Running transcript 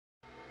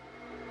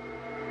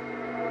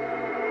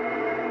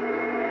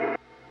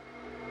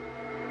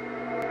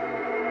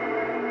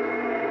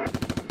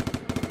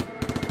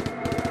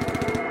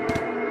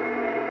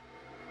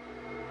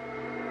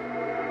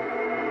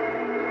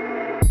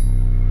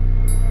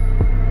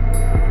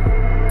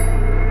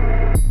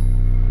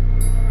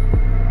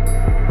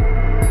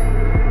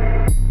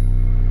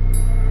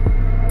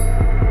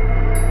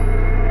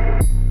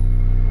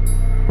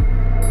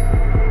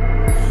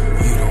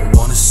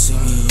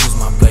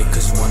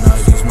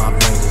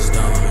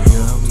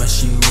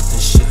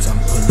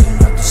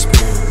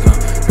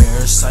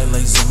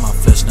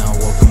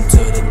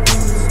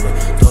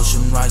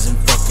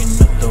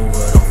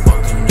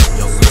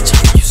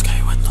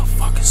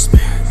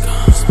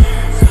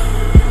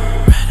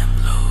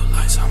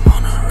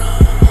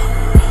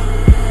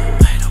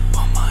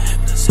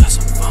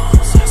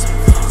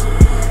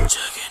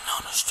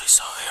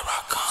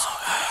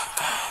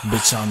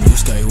Bitch, I'm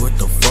Yusuke with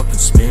the fucking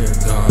spirit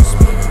gun.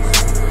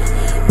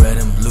 Red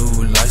and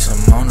blue lights,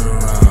 I'm on the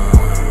run.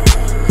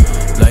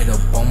 Laid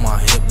up on my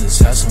hip, let's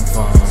have some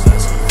fun.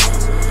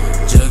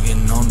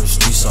 Jugging on the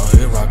street, so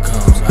here I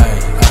come. Ayy.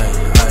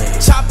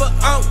 Chopper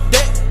on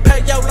deck,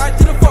 pay your life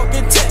to the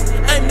fucking tech.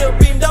 Aim the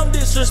beam, don't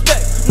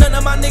disrespect. None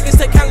of my niggas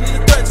take kindly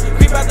to threats.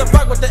 Creep out the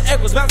park with the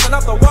echoes bouncing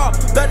off the wall.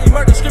 Bloody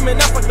murder screaming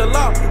out for the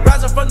law.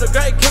 Rising from the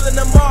grave, killing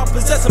them all.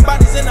 Possessing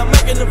bodies and I'm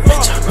making them fall.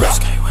 Bitch, I'm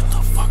Yusuke with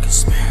the fucking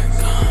spirit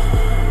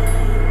gun.